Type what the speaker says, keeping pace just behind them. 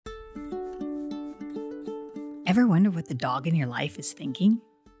Ever wonder what the dog in your life is thinking?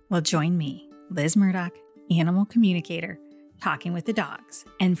 Well, join me, Liz Murdoch, animal communicator, talking with the dogs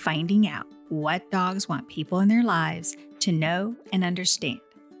and finding out what dogs want people in their lives to know and understand.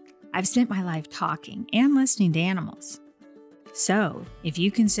 I've spent my life talking and listening to animals. So, if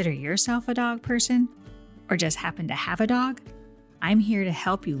you consider yourself a dog person or just happen to have a dog, I'm here to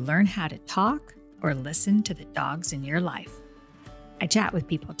help you learn how to talk or listen to the dogs in your life. I chat with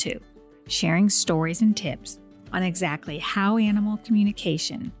people too, sharing stories and tips on exactly how animal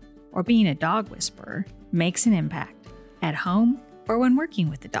communication, or being a dog whisperer, makes an impact at home or when working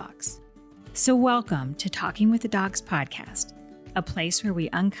with the dogs. So welcome to Talking with the Dogs podcast, a place where we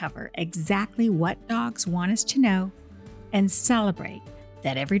uncover exactly what dogs want us to know and celebrate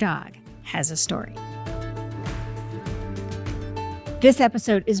that every dog has a story. This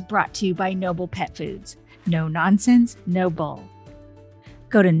episode is brought to you by Noble Pet Foods. No nonsense, no bull.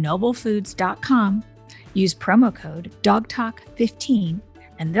 Go to noblefoods.com, use promo code DOGTALK15,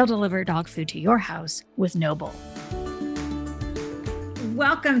 and they'll deliver dog food to your house with Noble.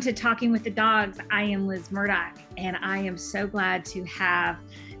 Welcome to Talking with the Dogs. I am Liz Murdoch, and I am so glad to have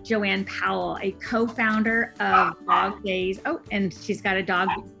Joanne Powell, a co-founder of Dog Days. Oh, and she's got a dog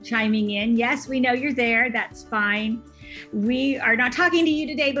chiming in. Yes, we know you're there. That's fine. We are not talking to you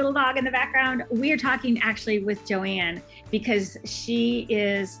today, little dog in the background. We are talking actually with Joanne because she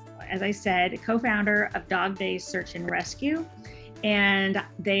is, as I said, co-founder of Dog Days Search and Rescue, and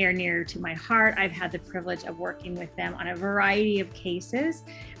they are near to my heart. I've had the privilege of working with them on a variety of cases,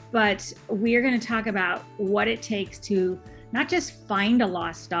 but we are going to talk about what it takes to not just find a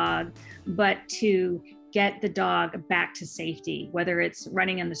lost dog, but to get the dog back to safety, whether it's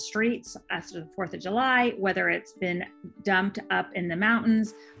running in the streets after the 4th of July, whether it's been dumped up in the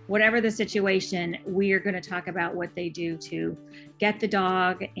mountains, whatever the situation, we are going to talk about what they do to get the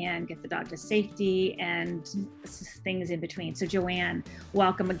dog and get the dog to safety and things in between. So Joanne,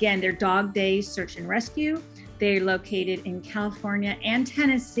 welcome again. They're Dog Days Search and Rescue. They're located in California and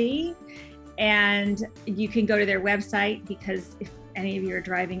Tennessee. And you can go to their website because if any of you are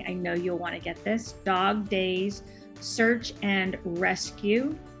driving, I know you'll want to get this. Dog Days Search and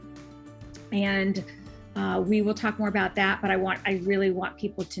Rescue. And we will talk more about that, but I really want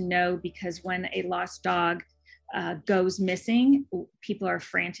people to know, because when a lost dog goes missing, people are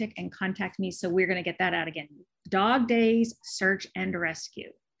frantic and contact me. So we're going to get that out again. Dog Days Search and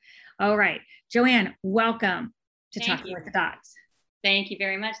Rescue. All right, Joanne, welcome to Talking with the Dogs. Thank you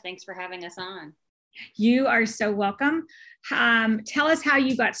very much. Thanks for having us on. You are so welcome. Tell us how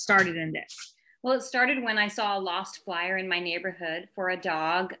you got started in this. Well, it started when I saw a lost flyer in my neighborhood for a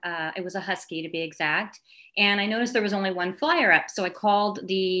dog. It was a husky to be exact. And I noticed there was only one flyer up. So I called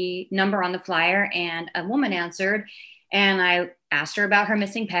the number on the flyer and a woman answered. And I asked her about her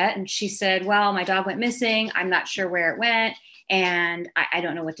missing pet. And she said, well, my dog went missing. I'm not sure where it went. And I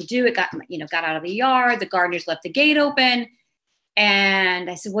don't know what to do. It got out of the yard. The gardeners left the gate open. And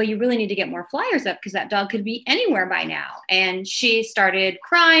I said, well, you really need to get more flyers up because that dog could be anywhere by now. And she started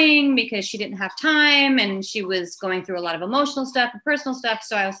crying because she didn't have time and she was going through a lot of emotional stuff and personal stuff.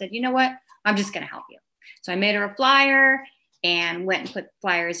 So I said, you know what? I'm just going to help you. So I made her a flyer and went and put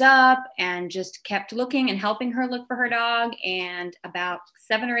flyers up and just kept looking and helping her look for her dog. And about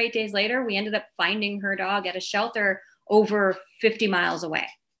 7 or 8 days later, we ended up finding her dog at a shelter over 50 miles away.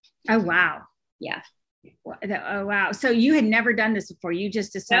 Oh, wow. Yeah. Oh, wow. So you had never done this before. You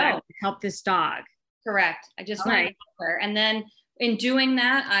just decided to help this dog. Correct. I just wanted to help her. And then in doing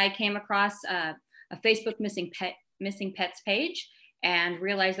that, I came across a Facebook missing pets page and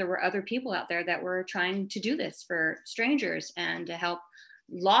realized there were other people out there that were trying to do this for strangers and to help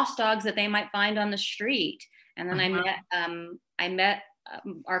lost dogs that they might find on the street. And then I met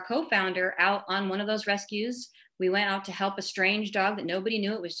our co-founder out on one of those rescues. We went out to help a strange dog that nobody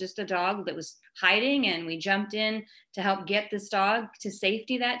knew. It was just a dog that was hiding, and we jumped in to help get this dog to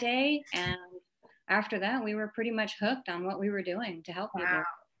safety that day. And after that, we were pretty much hooked on what we were doing to help people.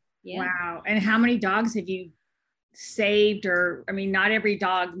 Yeah. Wow. And how many dogs have you saved? Not every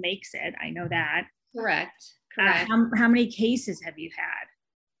dog makes it. I know that. Correct. How many cases have you had?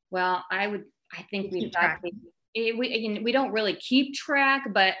 Well, I think we don't really keep track,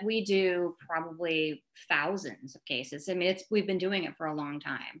 but we do probably thousands of cases. I mean, we've been doing it for a long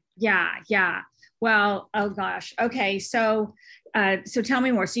time. Yeah. Well, oh gosh. Okay. So tell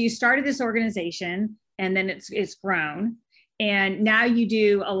me more. So you started this organization and then it's grown, and now you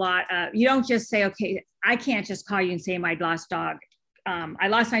do a lot of, you don't just say, okay, I can't just call you and say I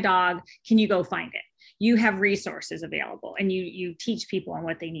lost my dog. Can you go find it? You have resources available and you teach people on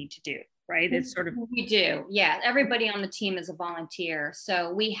what they need to do. right? It's sort of. We do. Yeah. Everybody on the team is a volunteer.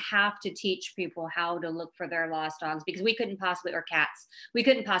 So we have to teach people how to look for their lost dogs because we couldn't possibly, or cats, we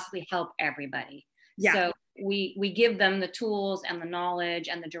couldn't possibly help everybody. Yeah. So we give them the tools and the knowledge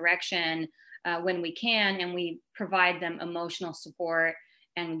and the direction when we can, and we provide them emotional support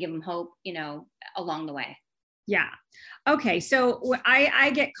and give them hope, along the way. Yeah. Okay. So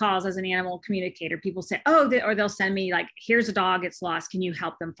I get calls as an animal communicator. People say, oh, or they'll send me like, here's a dog, it's lost. Can you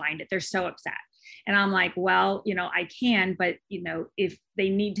help them find it? They're so upset. And I'm like, well, I can, but if they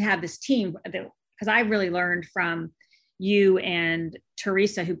need to have this team, because I really learned from you and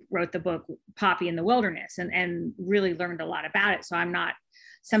Teresa, who wrote the book, Poppy in the Wilderness, and really learned a lot about it. So I'm not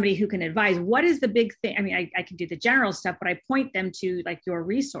somebody who can advise what is the big thing. I mean, I can do the general stuff, but I point them to like your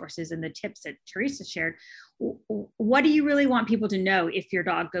resources and the tips that Teresa shared. What do you really want people to know if your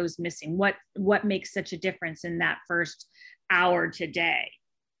dog goes missing? What makes such a difference in that first hour to day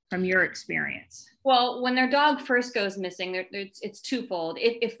from your experience? Well, when their dog first goes missing, it's twofold.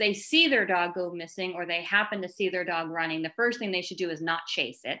 If they see their dog go missing or they happen to see their dog running, the first thing they should do is not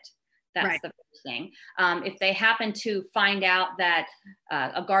chase it. That's right. The first thing. If they happen to find out that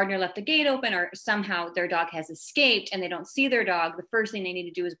a gardener left the gate open or somehow their dog has escaped and they don't see their dog, the first thing they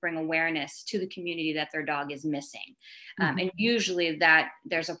need to do is bring awareness to the community that their dog is missing. And usually that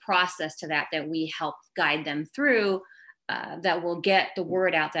there's a process to that we help guide them through that will get the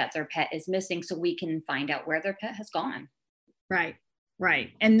word out that their pet is missing so we can find out where their pet has gone. Right.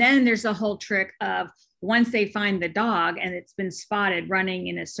 Right. And then there's a whole trick of once they find the dog and it's been spotted running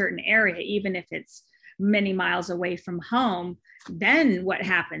in a certain area, even if it's many miles away from home, then what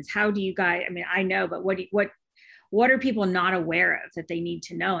happens? How do you guys, I mean, I know, but what are people not aware of that they need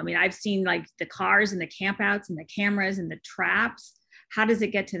to know? I mean, I've seen like the cars and the campouts and the cameras and the traps. How does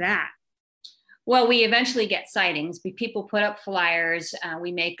it get to that? Well, we eventually get sightings. People put up flyers.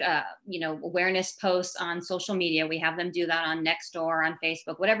 We make, awareness posts on social media. We have them do that on Nextdoor, on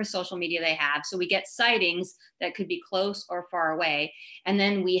Facebook, whatever social media they have. So we get sightings that could be close or far away. And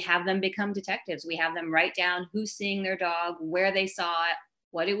then we have them become detectives. We have them write down who's seeing their dog, where they saw it,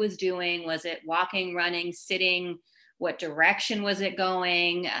 what it was doing. Was it walking, running, sitting? What direction was it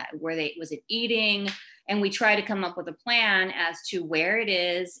going? Was it eating? And we try to come up with a plan as to where it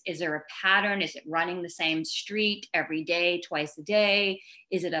is. Is there a pattern? Is it running the same street every day, twice a day?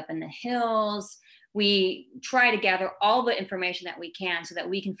 Is it up in the hills? We try to gather all the information that we can so that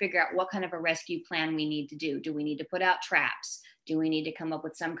we can figure out what kind of a rescue plan we need to do. Do we need to put out traps? Do we need to come up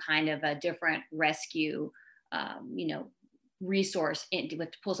with some kind of a different rescue, resource to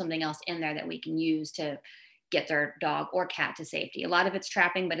pull something else in there that we can use to get their dog or cat to safety? A lot of it's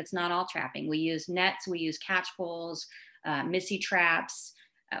trapping, but it's not all trapping. We use nets, we use catch poles, Missy traps.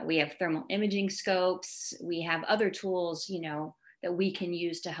 We have thermal imaging scopes. We have other tools, that we can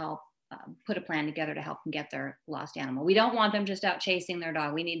use to help put a plan together to help them get their lost animal. We don't want them just out chasing their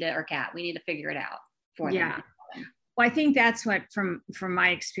dog. Or cat. We need to figure it out for them. Well, I think that's what, from my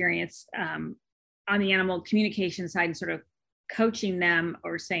experience on the animal communication side and sort of coaching them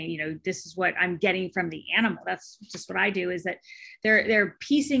or saying, this is what I'm getting from the animal. That's just what I do, is that they're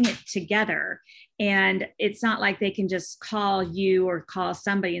piecing it together. And it's not like they can just call you or call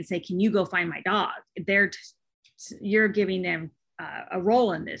somebody and say, can you go find my dog? You're giving them a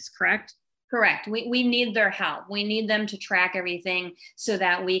role in this, correct? Correct. We need their help. We need them to track everything so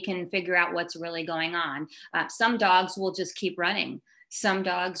that we can figure out what's really going on. Some dogs will just keep running. Some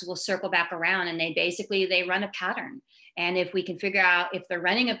dogs will circle back around and they run a pattern. And if we can figure out if they're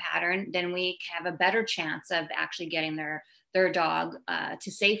running a pattern, then we have a better chance of actually getting their dog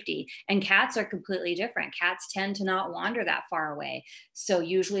to safety. And cats are completely different. Cats tend to not wander that far away. So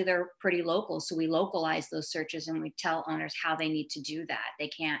usually they're pretty local. So we localize those searches and we tell owners how they need to do that. They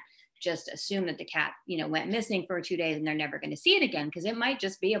can't just assume that the cat, went missing for 2 days and they're never going to see it again, because it might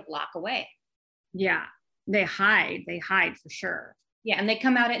just be a block away. Yeah, they hide for sure. Yeah, and they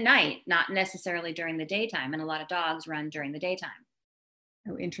come out at night, not necessarily during the daytime. And a lot of dogs run during the daytime.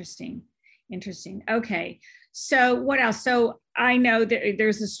 Oh, interesting. Okay, so what else? So I know that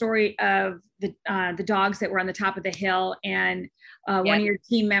there's a story of the dogs that were on the top of the hill, and one of your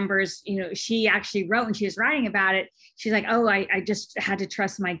team members, she actually wrote, and she was writing about it. She's like, oh, I just had to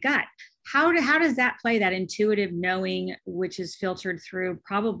trust my gut. How does that play, that intuitive knowing, which is filtered through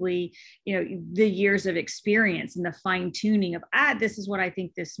probably, the years of experience and the fine tuning of, this is what I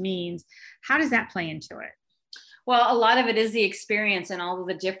think this means. How does that play into it? Well, a lot of it is the experience and all of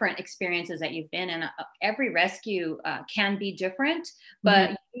the different experiences that you've been in. Every rescue can be different, Mhm.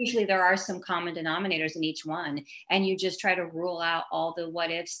 but usually there are some common denominators in each one. And you just try to rule out all the what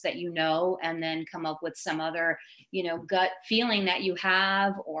ifs that you know, and then come up with some other, gut feeling that you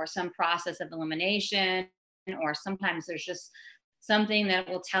have, or some process of elimination, or sometimes there's just something that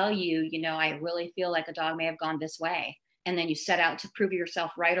will tell you, I really feel like a dog may have gone this way. And then you set out to prove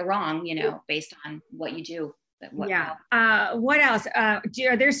yourself right or wrong, based on what you do. Yeah. What else? Are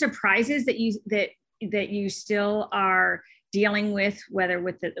there surprises that you still are dealing with, whether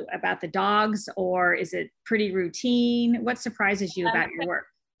about the dogs, or is it pretty routine? What surprises you about your work?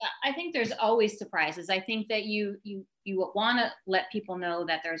 I think there's always surprises. I think that you want to let people know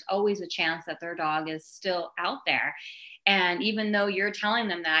that there's always a chance that their dog is still out there. And even though you're telling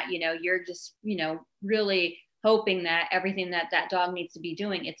them that, you're just, really hoping that everything that that dog needs to be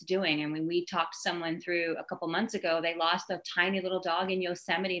doing, it's doing. And when we talked someone through a couple months ago, they lost a tiny little dog in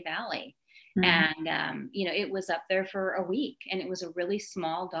Yosemite Valley. Mhm. And, it was up there for a week, and it was a really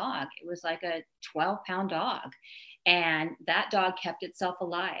small dog. It was like a 12-pound dog. And that dog kept itself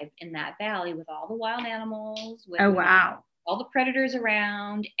alive in that valley with all the wild animals, with Oh, wow. all the predators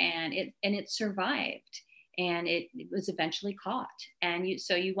around, and it survived, and it was eventually caught. And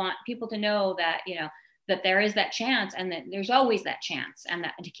so you want people to know that, that there is that chance, and that there's always that chance, and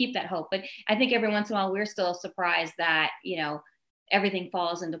that to keep that hope. But I think every once in a while we're still surprised that, everything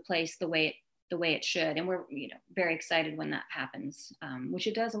falls into place the way it should. And we're, very excited when that happens, which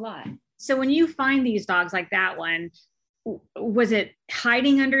it does a lot. So when you find these dogs like that one, was it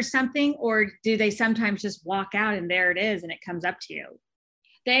hiding under something, or do they sometimes just walk out and there it is and it comes up to you?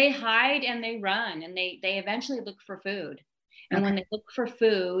 They hide and they run, and they eventually look for food. And when Okay. they look for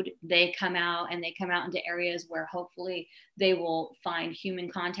food, they come out, and they come out into areas where hopefully they will find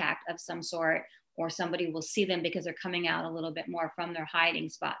human contact of some sort, or somebody will see them because they're coming out a little bit more from their hiding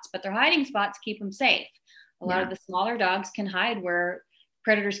spots. But their hiding spots keep them safe. A lot of Yeah. the smaller dogs can hide where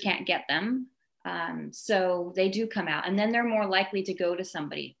predators can't get them. So they do come out, and then they're more likely to go to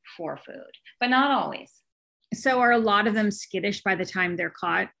somebody for food, but not always. So are a lot of them skittish by the time they're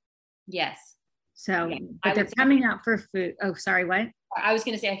caught? Yes. So, Yeah. but I they're would say, coming out for food. Oh, sorry, what? I was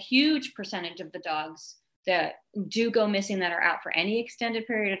going to say a huge percentage of the dogs that do go missing, that are out for any extended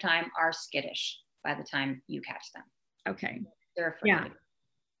period of time, are skittish by the time you catch them. Okay. They're afraid. Yeah.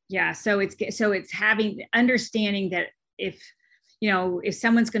 Yeah. So it's having understanding that if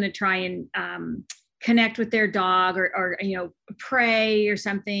someone's going to try and connect with their dog, or pray or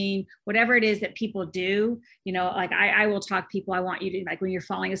something, whatever it is that people do, like I will talk people, I want you to, like, when you're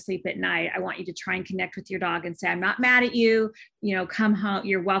falling asleep at night, I want you to try and connect with your dog and say, I'm not mad at you, come home,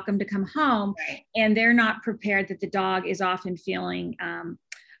 you're welcome to come home. Right. And they're not prepared that the dog is often feeling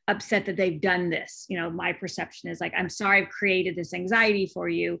upset that they've done this. My perception is like, I'm sorry I've created this anxiety for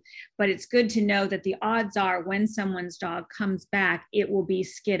you, but it's good to know that the odds are when someone's dog comes back, it will be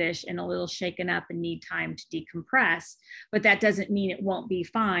skittish and a little shaken up and need time to decompress. But that doesn't mean it won't be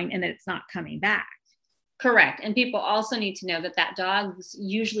fine and that it's not coming back. Correct. And people also need to know that dogs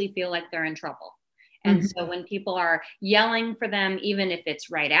usually feel like they're in trouble. And so when people are yelling for them, even if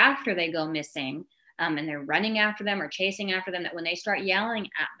it's right after they go missing, and they're running after them or chasing after them, that when they start yelling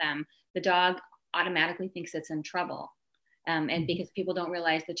at them, the dog automatically thinks it's in trouble. And because people don't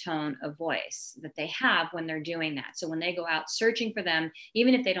realize the tone of voice that they have when they're doing that. So when they go out searching for them,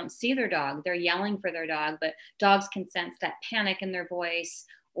 even if they don't see their dog, they're yelling for their dog, but dogs can sense that panic in their voice,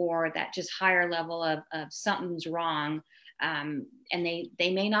 or that just higher level of something's wrong. And they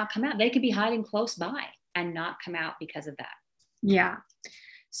may not come out. They could be hiding close by and not come out because of that. Yeah.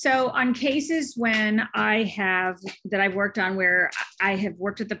 So on cases when I've worked on, where I have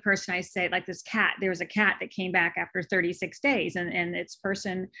worked with the person, I say, like, this cat, there was a cat that came back after 36 days, and its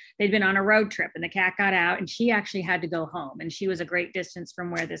person, they'd been on a road trip, and the cat got out, and she actually had to go home, and she was a great distance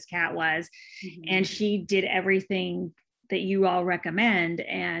from where this cat was. And she did everything that you all recommend,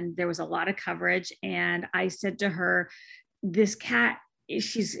 and there was a lot of coverage. And I said to her, this cat,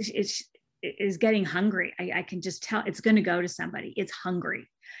 is getting hungry. I can just tell it's going to go to somebody. It's hungry.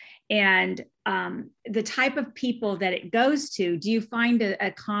 And the type of people that it goes to, do you find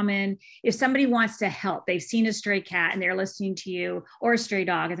a common, if somebody wants to help, they've seen a stray cat and they're listening to you, or a stray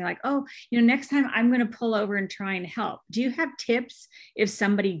dog, and they're like, oh, next time I'm going to pull over and try and help. Do you have tips if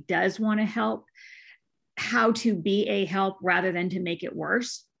somebody does want to help, how to be a help rather than to make it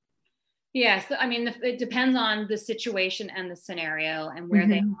worse? Yes. I mean, it depends on the situation and the scenario and where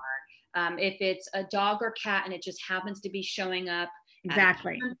they are. If it's a dog or cat and it just happens to be showing up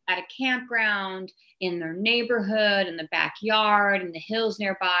Exactly. At a campground, in their neighborhood, in the backyard, in the hills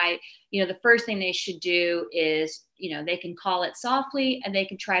nearby, the first thing they should do is, they can call it softly and they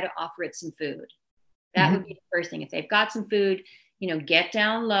can try to offer it some food. That would be the first thing. If they've got some food, get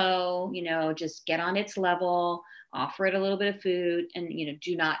down low, just get on its level, offer it a little bit of food, and,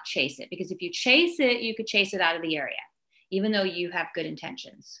 do not chase it. Because if you chase it, you could chase it out of the area, even though you have good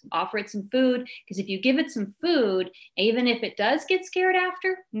intentions. Offer it some food, because if you give it some food, even if it does get scared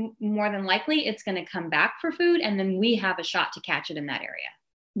after, more than likely it's going to come back for food, and then we have a shot to catch it in that area.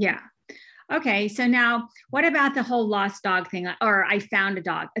 Yeah. Okay. So now what about the whole lost dog thing? Or I found a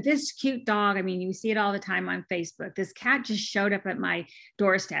dog, this cute dog. I mean, you see it all the time on Facebook. This cat just showed up at my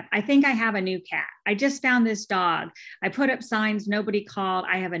doorstep. I think I have a new cat. I just found this dog. I put up signs, nobody called.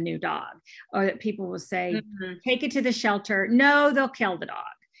 I have a new dog. Or that people will say, take it to the shelter. No, they'll kill the dog.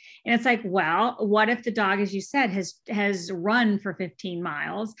 And it's like, well, what if the dog, as you said, has run for 15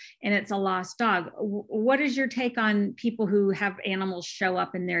 miles and it's a lost dog? What is your take on people who have animals show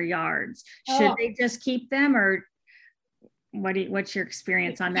up in their yards? Should they just keep them, or what's your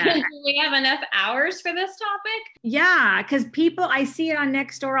experience on that? Do we have enough hours for this topic? Yeah, because I see it on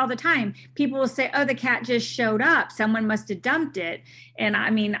Nextdoor all the time. People will say, oh, the cat just showed up. Someone must have dumped it. And I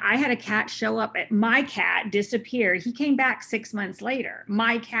mean, I had a cat show up, my cat disappeared. He came back 6 months later,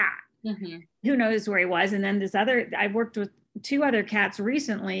 my cat. Who knows where he was? And then I worked with 2 other cats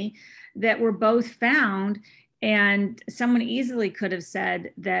recently that were both found. And someone easily could have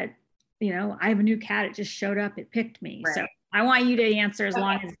said that, I have a new cat. It just showed up. It picked me. Right. So I want you to answer as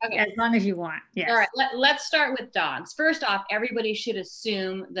long as you want. Yes. All right. Let's start with dogs. First off, everybody should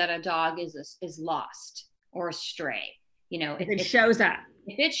assume that a dog is lost or a stray. If it shows up.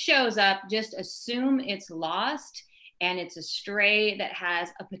 If it shows up, just assume it's lost and it's a stray that has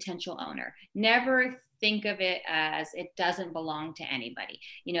a potential owner. Never think of it as it doesn't belong to anybody.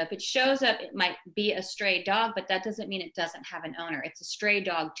 If it shows up, it might be a stray dog, but that doesn't mean it doesn't have an owner. It's a stray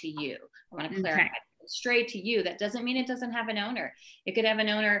dog to you. I want to clarify. Okay. Stray to you, that doesn't mean it doesn't have an owner. It could have an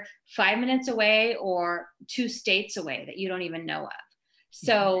owner 5 minutes away or 2 states away that you don't even know of.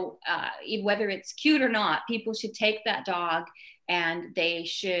 So whether it's cute or not, people should take that dog, and they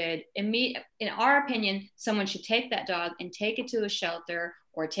should in our opinion, someone should take that dog and take it to a shelter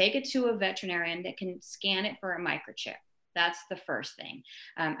or take it to a veterinarian that can scan it for a microchip. That's the first thing.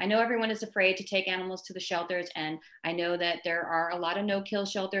 I know everyone is afraid to take animals to the shelters, and I know that there are a lot of no-kill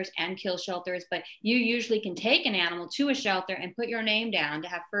shelters and kill shelters, but you usually can take an animal to a shelter and put your name down to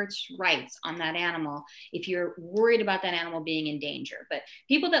have first rights on that animal if you're worried about that animal being in danger. But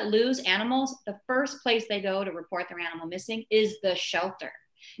people that lose animals, the first place they go to report their animal missing is the shelter.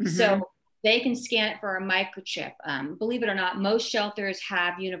 So they can scan it for a microchip. Believe it or not, most shelters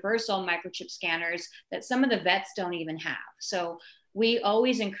have universal microchip scanners that some of the vets don't even have. So we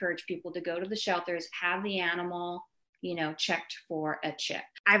always encourage people to go to the shelters, have the animal, checked for a chip.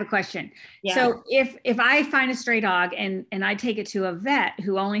 I have a question. Yeah. So if I find a stray dog and I take it to a vet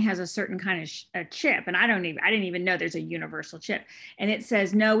who only has a certain kind of a chip, and I didn't even know there's a universal chip, and it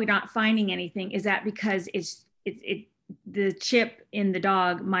says, no, we're not finding anything. Is that because the chip in the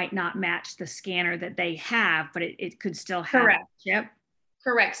dog might not match the scanner that they have, but it could still have a chip?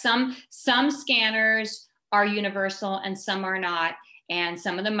 Correct. Some scanners are universal and some are not. And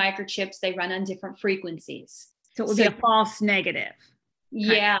some of the microchips, they run on different frequencies. So it would be a false negative.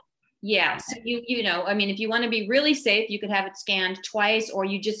 Yeah. Yeah. So if you want to be really safe, you could have it scanned twice, or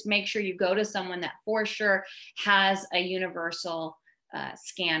you just make sure you go to someone that for sure has a universal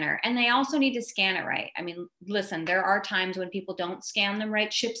scanner. And they also need to scan it right. I mean, listen, there are times when people don't scan them right.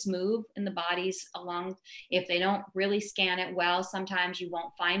 Chips move in the bodies along. If they don't really scan it well, sometimes you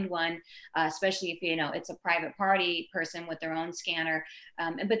won't find one, especially if, it's a private party person with their own scanner.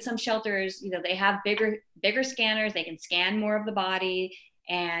 But some shelters, they have bigger scanners. They can scan more of the body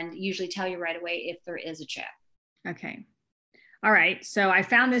and usually tell you right away if there is a chip. Okay. All right. So I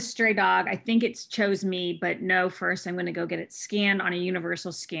found this stray dog. I think it's chose me, but no, first I'm going to go get it scanned on a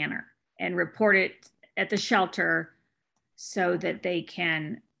universal scanner and report it at the shelter so that they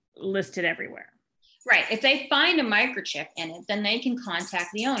can list it everywhere. Right. If they find a microchip in it, then they can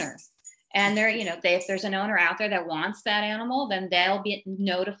contact the owner. And if there's an owner out there that wants that animal, then they'll be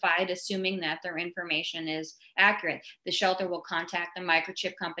notified, assuming that their information is accurate. The shelter will contact the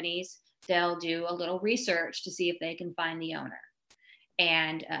microchip companies. They'll do a little research to see if they can find the owner.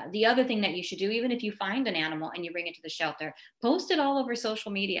 And the other thing that you should do, even if you find an animal and you bring it to the shelter, post it all over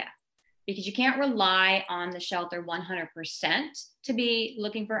social media, because you can't rely on the shelter 100% to be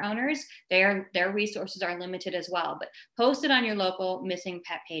looking for owners. Their resources are limited as well, but post it on your local missing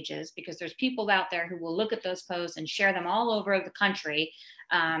pet pages, because there's people out there who will look at those posts and share them all over the country,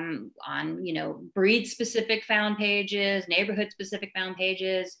 on, breed specific found pages, neighborhood specific found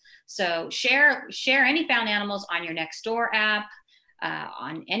pages. So share any found animals on your Nextdoor app,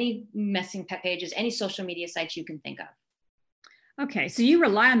 on any missing pet pages, any social media sites you can think of. Okay, so you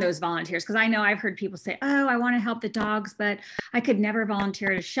rely on those volunteers, because I know I've heard people say, oh, I want to help the dogs, but I could never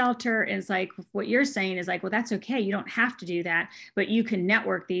volunteer at a shelter. And it's like, what you're saying is like, well, that's okay. You don't have to do that, but you can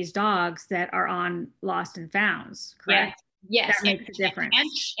network these dogs that are on lost and founds, correct? Yes. That makes a difference.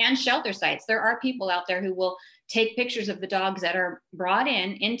 And shelter sites. There are people out there who will take pictures of the dogs that are brought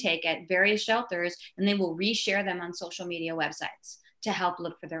in intake at various shelters, and they will reshare them on social media websites to help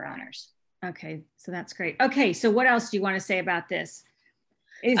look for their owners. Okay, so that's great. Okay, so what else do you want to say about this?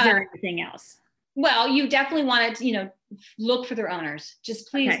 Is there anything else? Well, you definitely want to, look for their owners. Just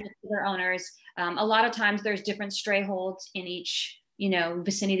please look for their owners. A lot of times there's different stray holds in each,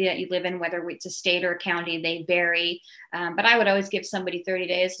 vicinity that you live in, whether it's a state or a county, they vary. But I would always give somebody 30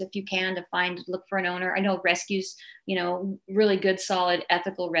 days if you can to look for an owner. I know rescues, really good, solid,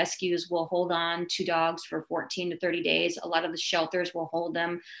 ethical rescues will hold on to dogs for 14 to 30 days. A lot of the shelters will hold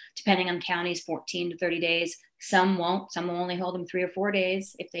them, depending on counties, 14 to 30 days. Some won't. Some will only hold them 3 or 4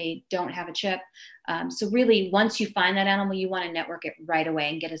 days if they don't have a chip. So really, once you find that animal, you want to network it right away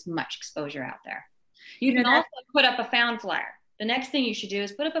and get as much exposure out there. You can also put up a found flyer. The next thing you should do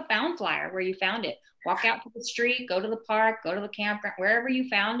is put up a found flyer where you found it. Walk out to the street, go to the park, go to the campground, wherever you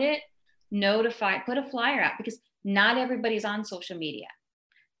found it, put a flyer out, because not everybody's on social media.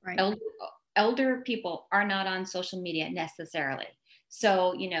 Right. Elder people are not on social media necessarily.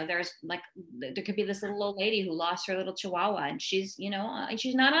 So, there could be this little old lady who lost her little chihuahua, and she's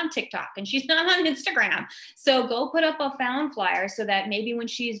not on TikTok and she's not on Instagram. So go put up a found flyer so that maybe when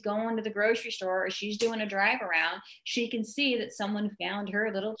she's going to the grocery store or she's doing a drive around, she can see that someone found her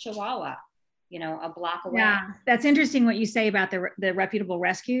little chihuahua, a block away. Yeah, that's interesting what you say about the reputable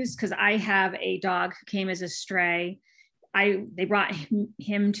rescues, because I have a dog who came as a stray. They brought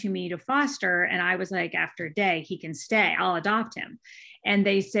him to me to foster, and I was like, after a day, he can stay, I'll adopt him. And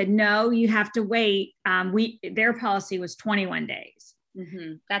they said, no, you have to wait. Their policy was 21 days.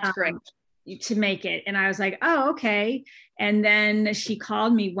 Mm-hmm. That's great. To make it. And I was like, oh, okay. And then she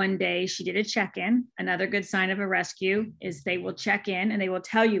called me one day. She did a check-in. Another good sign of a rescue is they will check in and they will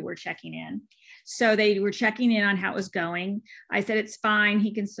tell you we're checking in. So they were checking in on how it was going. I said, it's fine.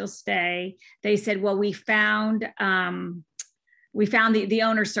 He can still stay. They said, well, we found the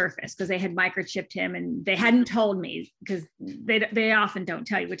owner's surface, because they had microchipped him, and they hadn't told me, because they often don't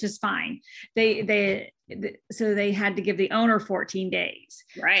tell you, which is fine. So they had to give the owner 14 days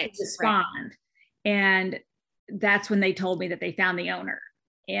to respond. Right. And that's when they told me that they found the owner,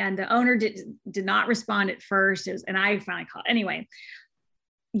 and the owner did not respond at first. And I finally called. Anyway,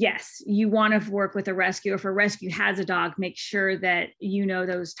 yes, you want to work with a rescue. If a rescue has a dog, make sure that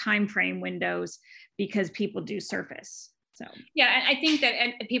those time frame windows, because people do surface. So yeah, and I think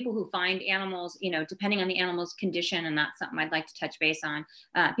that people who find animals, depending on the animal's condition, and that's something I'd like to touch base on,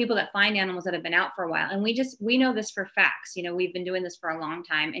 people that find animals that have been out for a while, and we know this for facts. We've been doing this for a long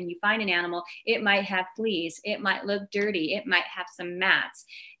time, and you find an animal, it might have fleas, it might look dirty, it might have some mats,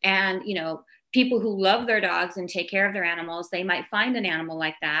 and people who love their dogs and take care of their animals, they might find an animal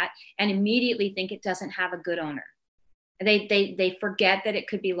like that and immediately think it doesn't have a good owner. They forget that it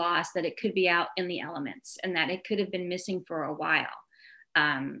could be lost, that it could be out in the elements, and that it could have been missing for a while.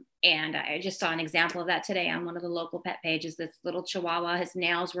 And I just saw an example of that today on one of the local pet pages. This little chihuahua, his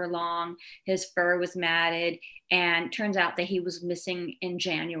nails were long, his fur was matted, and turns out that he was missing in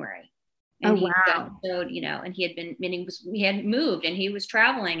January. And wow. And he had moved and he was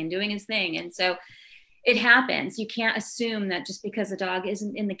traveling and doing his thing. And so it happens. You can't assume that just because a dog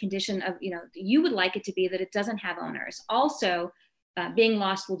isn't in the condition of, you would like it to be, that it doesn't have owners. Also, being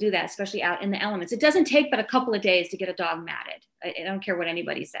lost will do that, especially out in the elements. It doesn't take but a couple of days to get a dog matted. I don't care what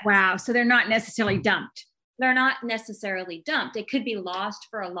anybody says. Wow. So they're not necessarily dumped. They're not necessarily dumped. It could be lost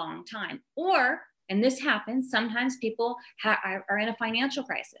for a long time. Or, and this happens, sometimes people are in a financial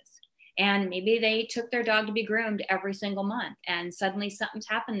crisis. And maybe they took their dog to be groomed every single month, and suddenly something's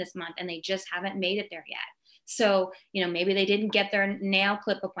happened this month and they just haven't made it there yet. So, maybe they didn't get their nail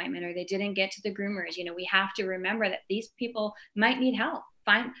clip appointment, or they didn't get to the groomers. We have to remember that these people might need help.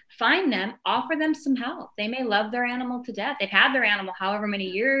 Find them, offer them some help. They may love their animal to death. They've had their animal however many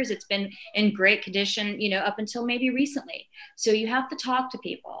years. It's been in great condition, up until maybe recently. So you have to talk to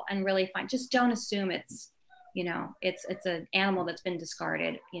people and really just don't assume it's an animal that's been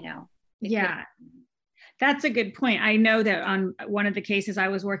discarded, Yeah. That's a good point. I know that on one of the cases I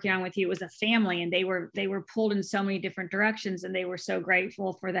was working on with you, it was a family, and they were pulled in so many different directions, and they were so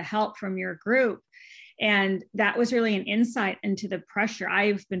grateful for the help from your group. And that was really an insight into the pressure.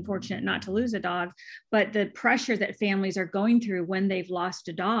 I've been fortunate not to lose a dog, but the pressure that families are going through when they've lost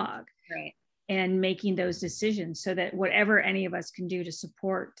a dog. Right. And making those decisions, so that whatever any of us can do to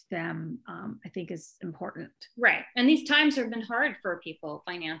support them, I think is important. Right. And these times have been hard for people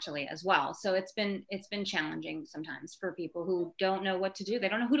financially as well. So it's been challenging sometimes for people who don't know what to do. They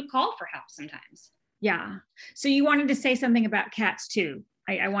don't know who to call for help sometimes. Yeah. So you wanted to say something about cats too.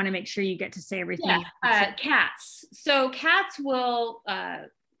 I want to make sure you get to say everything. Yeah. Cats. So cats will,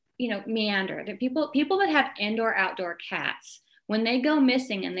 meander. The people that have indoor outdoor cats, when they go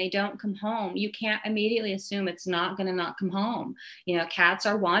missing and they don't come home, you can't immediately assume it's not going to not come home. Cats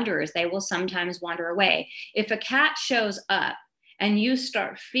are wanderers. They will sometimes wander away. If a cat shows up and you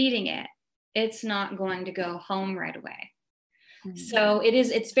start feeding it, it's not going to go home right away. Mm-hmm. So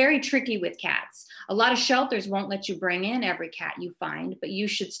it's very tricky with cats. A lot of shelters won't let you bring in every cat you find, but you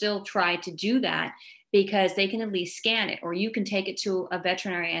should still try to do that, because they can at least scan it, or you can take it to a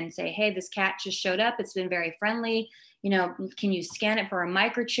veterinarian and say, hey, this cat just showed up. It's been very friendly. Can you scan it for a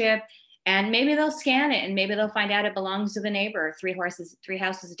microchip? And maybe they'll scan it, and maybe they'll find out it belongs to the neighbor three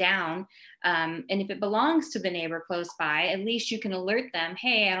houses down. And if it belongs to the neighbor close by, at least you can alert them,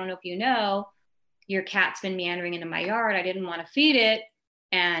 hey, I don't know if you know, your cat's been meandering into my yard. I didn't want to feed it,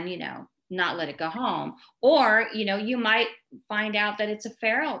 and, not let it go home. Or, you might find out that it's a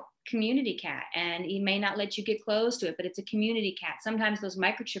feral community cat, and he may not let you get close to it, but it's a community cat. Sometimes those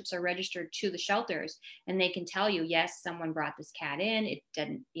microchips are registered to the shelters, and they can tell you, yes, someone brought this cat in. It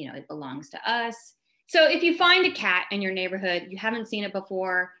doesn't, it belongs to us. So if you find a cat in your neighborhood, you haven't seen it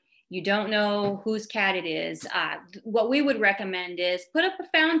before, you don't know whose cat it is, what we would recommend is put up a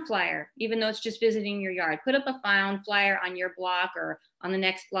found flyer, even though it's just visiting your yard. Put up a found flyer on your block or on the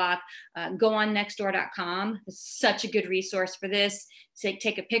next block. Go on nextdoor.com. It's such a good resource for this.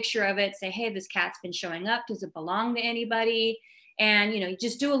 Take a picture of it. Say, hey, this cat's been showing up. Does it belong to anybody? And, you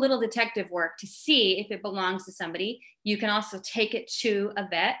just do a little detective work to see if it belongs to somebody. You can also take it to a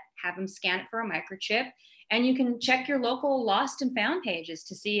vet, have them scan it for a microchip. And you can check your local lost and found pages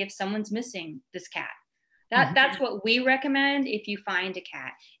to see if someone's missing this cat. That's what we recommend if you find a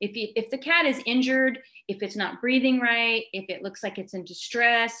cat. If the cat is injured, if it's not breathing right, if it looks like it's in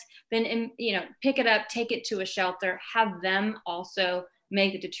distress, then pick it up, take it to a shelter, have them also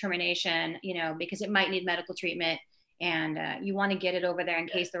make the determination, because it might need medical treatment, and you want to get it over there in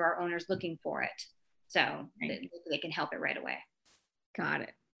case there are owners looking for it, so they can help it right away. Got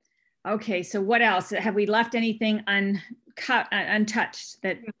it. Okay, so what else? Have we left anything untouched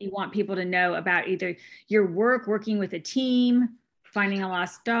that you want people to know about either your work, working with a team, finding a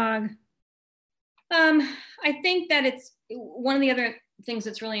lost dog? I think that it's one of the other things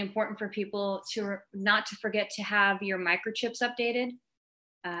that's really important for people to not to forget to have your microchips updated.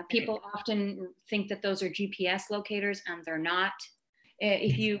 People often think that those are GPS locators, and they're not.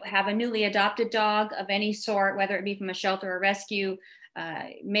 If you have a newly adopted dog of any sort, whether it be from a shelter or rescue,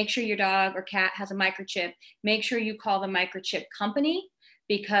 make sure your dog or cat has a microchip. Make sure you call the microchip company,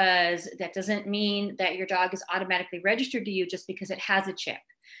 because that doesn't mean that your dog is automatically registered to you just because it has a chip.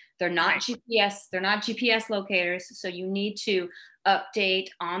 They're not GPS. They're not GPS locators. So you need to update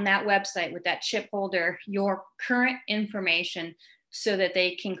on that website with that chip holder your current information so that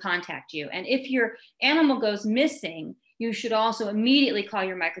they can contact you. And if your animal goes missing, you should also immediately call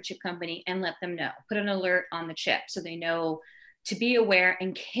your microchip company and let them know. Put an alert on the chip so they know to be aware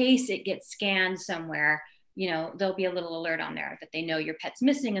in case it gets scanned somewhere. There'll be a little alert on there that they know your pet's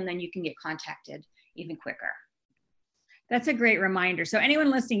missing, and then you can get contacted even quicker. That's a great reminder. So anyone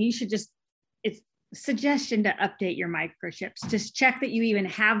listening, you should it's a suggestion to update your microchips. Just check that you even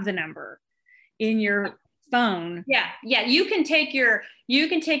have the number in your phone. Yeah. You can take your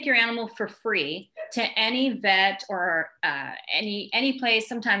animal for free to any vet or any place.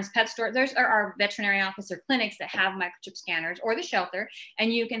 Sometimes pet store. There are veterinary office or clinics that have microchip scanners, or the shelter,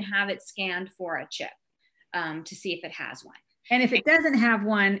 and you can have it scanned for a chip to see if it has one. And if it doesn't have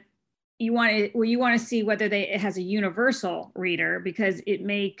one, you want to see whether it has a universal reader, because it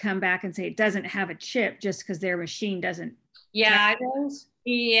may come back and say it doesn't have a chip just because their machine doesn't. Yeah.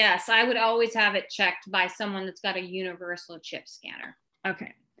 Yes, I would always have it checked by someone that's got a universal chip scanner.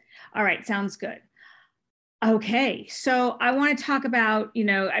 Okay. All right. Sounds good. Okay. So I want to talk about,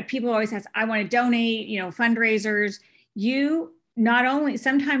 people always ask, I want to donate, fundraisers. You not only,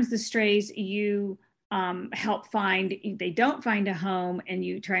 sometimes the strays you help find, they don't find a home, and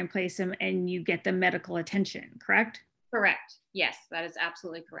you try and place them and you get them medical attention, correct? Correct. Yes, that is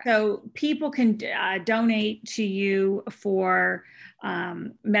absolutely correct. So people can donate to you for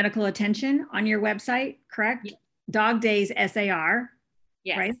medical attention on your website, correct? Yes. Dog Days SAR,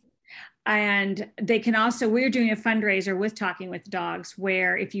 Yes. right? And they can also, we're doing a fundraiser with Talking with Dogs,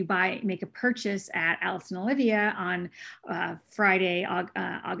 where if you make a purchase at Alice and Olivia on Friday,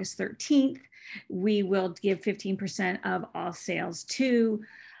 August 13th, we will give 15% of all sales to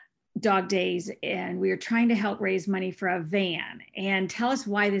Dog Days. And we are trying to help raise money for a van. And tell us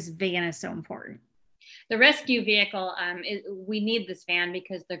why this van is so important. The rescue vehicle, we need this van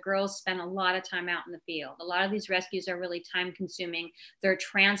because the girls spend a lot of time out in the field. A lot of these rescues are really time consuming. They're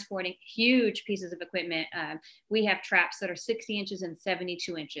transporting huge pieces of equipment. We have traps that are 60 inches and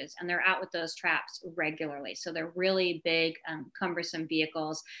 72 inches, and they're out with those traps regularly. So they're really big, cumbersome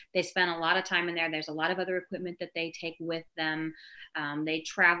vehicles. They spend a lot of time in there. There's a lot of other equipment that they take with them. They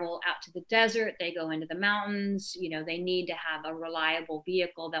travel out to the desert. They go into the mountains. You know, they need to have a reliable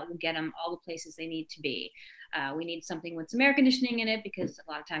vehicle that will get them all the places they need to be. We need something with some air conditioning in it because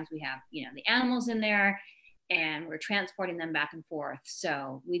a lot of times we have, you know, the animals in there and we're transporting them back and forth.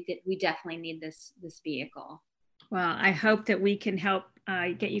 So we definitely need this vehicle. Well, I hope that we can help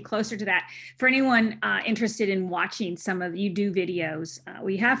get you closer to that. For anyone interested in watching you do videos,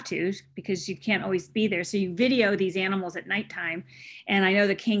 we have to, because you can't always be there. So you video these animals at nighttime. And I know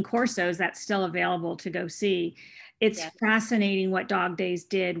the Cane Corsos, that's still available to go see. It's fascinating what Dog Days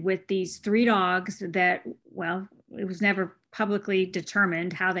did with these 3 dogs that, well, it was never publicly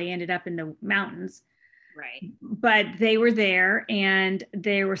determined how they ended up in the mountains. Right. But they were there, and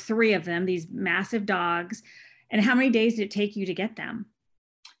there were 3 of them, these massive dogs. And how many days did it take you to get them?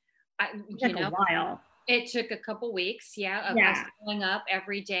 A while. It took a couple weeks, of us going up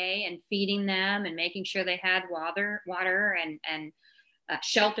every day and feeding them and making sure they had water and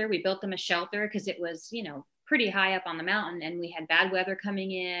shelter. We built them a shelter because it was, you know, pretty high up on the mountain, and we had bad weather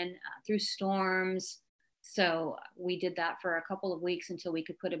coming in through storms. So we did that for a couple of weeks until we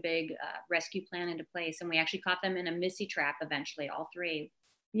could put a big rescue plan into place. And we actually caught them in a Missy trap eventually, all 3.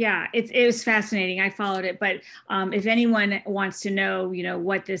 Yeah, it was fascinating. I followed it. But if anyone wants to know, you know,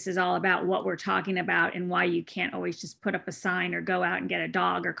 what this is all about, what we're talking about, and why you can't always just put up a sign or go out and get a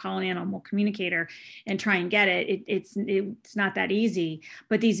dog or call an animal communicator and try and get it, it's not that easy.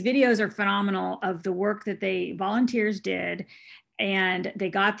 But these videos are phenomenal of the work that volunteers did. And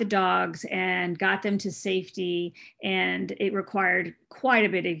they got the dogs and got them to safety, and it required quite a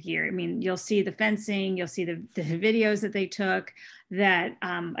bit of gear. I mean, you'll see the fencing, you'll see the videos that they took. That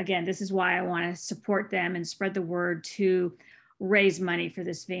again, this is why I want to support them and spread the word to raise money for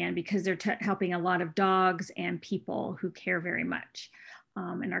this van, because they're helping a lot of dogs and people who care very much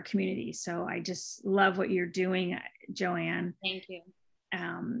in our community. So I just love what you're doing, Joanne. Thank you.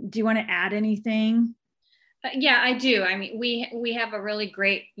 Do you want to add anything? Yeah, I do. I mean, we have a really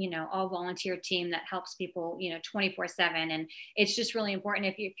great, you know, all volunteer team that helps people, you know, 24/7. And it's just really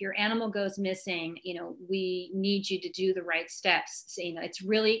important. If your animal goes missing, you know, we need you to do the right steps. So, you know, it's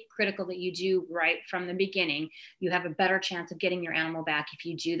really critical that you do right from the beginning. You have a better chance of getting your animal back if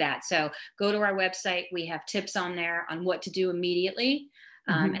you do that. So go to our website. We have tips on there on what to do immediately.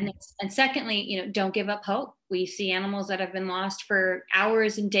 And secondly, you know, don't give up hope. We see animals that have been lost for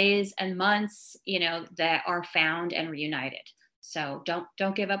hours and days and months, you know, that are found and reunited. So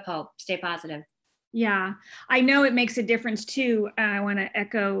don't give up hope. Stay positive. Yeah, I know it makes a difference too. I want to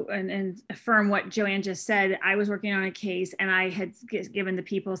echo and affirm what Joanne just said. I was working on a case, and I had given the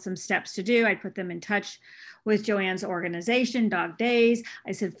people some steps to do. I put them in touch with Joanne's organization, Dog Days.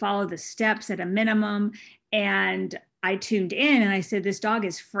 I said, follow the steps at a minimum. And I tuned in and I said, this dog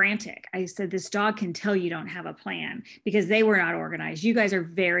is frantic. I said, this dog can tell you don't have a plan, because they were not organized. You guys are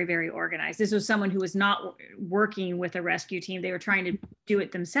very, very organized. This was someone who was not working with a rescue team. They were trying to do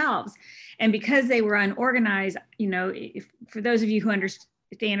it themselves. And because they were unorganized, you know, for those of you who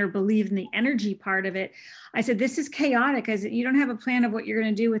understand or believe in the energy part of it, I said, this is chaotic. I said, you don't have a plan of what you're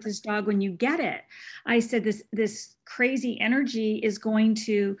going to do with this dog when you get it. I said, this crazy energy is going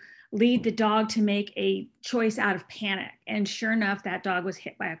to lead the dog to make a choice out of panic. And sure enough, that dog was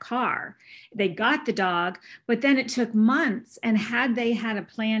hit by a car. They got the dog, but then it took months. And had they had a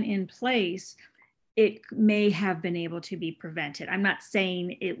plan in place, it may have been able to be prevented. I'm not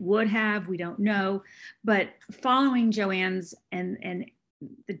saying it would have, we don't know, but following Joanne's and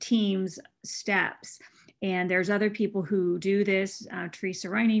the team's steps, and there's other people who do this. Teresa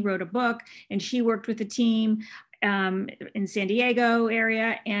Riney wrote a book, and she worked with the team in San Diego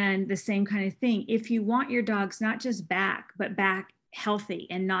area, and the same kind of thing. If you want your dogs not just back, but back healthy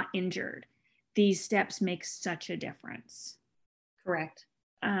and not injured, these steps make such a difference. Correct.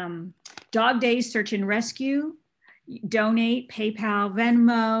 Dog Days Search and Rescue. donate, PayPal,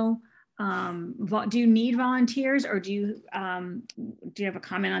 Venmo. Do you need volunteers, or do you have a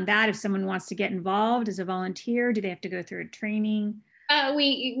comment on that? If someone wants to get involved as a volunteer, do they have to go through a training?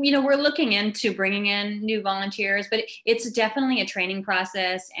 We're looking into bringing in new volunteers, but it's definitely a training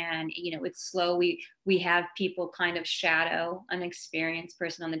process, and it's slow. We have people kind of shadow an experienced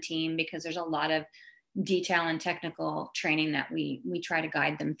person on the team because there's a lot of detail and technical training that we try to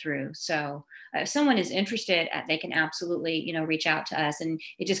guide them through. So if someone is interested, they can absolutely reach out to us, and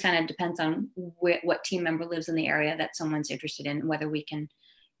it just kind of depends on what team member lives in the area that someone's interested in, whether we can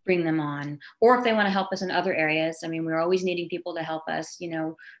bring them on, or if they want to help us in other areas. I mean, we're always needing people to help us,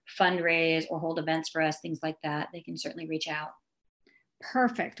 fundraise or hold events for us, things like that. They can certainly reach out.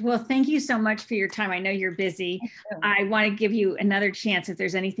 Perfect. Well, thank you so much for your time. I know you're busy. I want to give you another chance if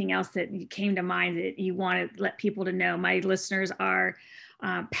there's anything else that came to mind that you want to let people to know. My listeners are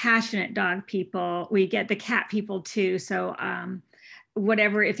passionate dog people. We get the cat people too. So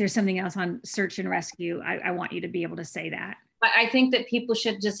whatever, if there's something else on search and rescue, I want you to be able to say that. I think that people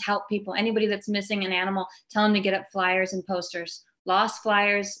should just help people. Anybody that's missing an animal, tell them to get up flyers and posters. Lost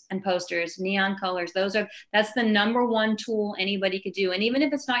flyers and posters, neon colors. That's the number one tool anybody could do. And even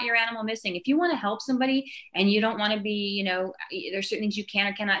if it's not your animal missing, if you want to help somebody and you don't want to be, there's certain things you can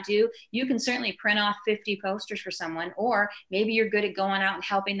or cannot do, you can certainly print off 50 posters for someone, or maybe you're good at going out and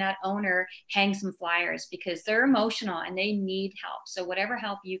helping that owner hang some flyers because they're emotional and they need help. So whatever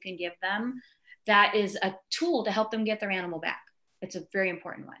help you can give them, that is a tool to help them get their animal back. It's a very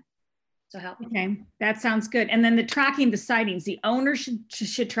important one. So help. Okay, that sounds good. And then the tracking the sightings, the owner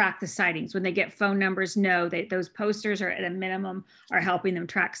should track the sightings when they get phone numbers. Know that those posters are at a minimum are helping them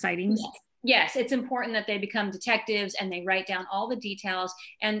track sightings. Yes, it's important that they become detectives and they write down all the details,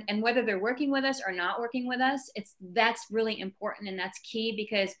 and whether they're working with us or not working with us, that's really important, and that's key,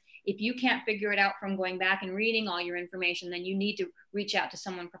 because if you can't figure it out from going back and reading all your information, then you need to reach out to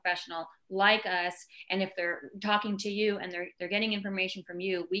someone professional like us. And if they're talking to you and they're getting information from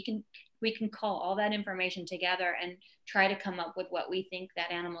you, we can call all that information together and try to come up with what we think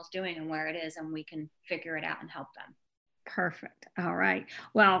that animal's doing and where it is, and we can figure it out and help them. Perfect. All right.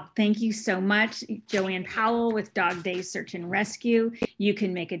 Well, thank you so much, Joanne Powell with Dog Days Search and Rescue. You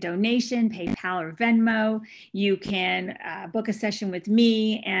can make a donation, PayPal or Venmo. You can book a session with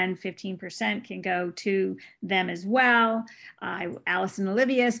me, and 15% can go to them as well. Alice and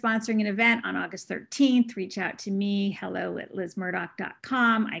Olivia is sponsoring an event on August 13th. Reach out to me,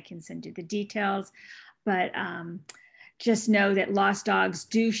 hello@lizmurdoch.com. I can send you the details. But just know that lost dogs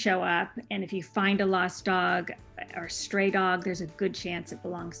do show up. And if you find a lost dog or stray dog, there's a good chance it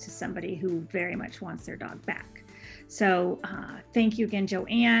belongs to somebody who very much wants their dog back. So thank you again,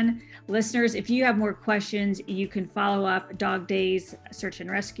 Joanne. Listeners, if you have more questions, you can follow up Dog Days Search and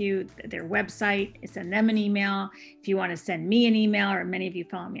Rescue, their website, send them an email. If you want to send me an email, or many of you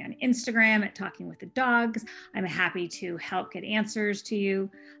follow me on Instagram at Talking with the Dogs, I'm happy to help get answers to you.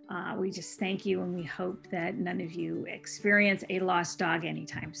 We just thank you, and we hope that none of you experience a lost dog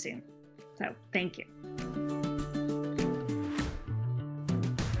anytime soon. So thank you.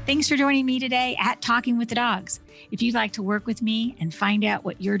 Thanks for joining me today at Talking with the Dogs. If you'd like to work with me and find out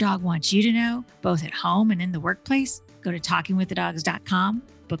what your dog wants you to know, both at home and in the workplace, go to talkingwiththedogs.com,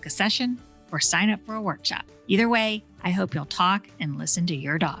 book a session, or sign up for a workshop. Either way, I hope you'll talk and listen to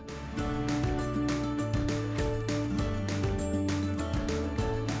your dog.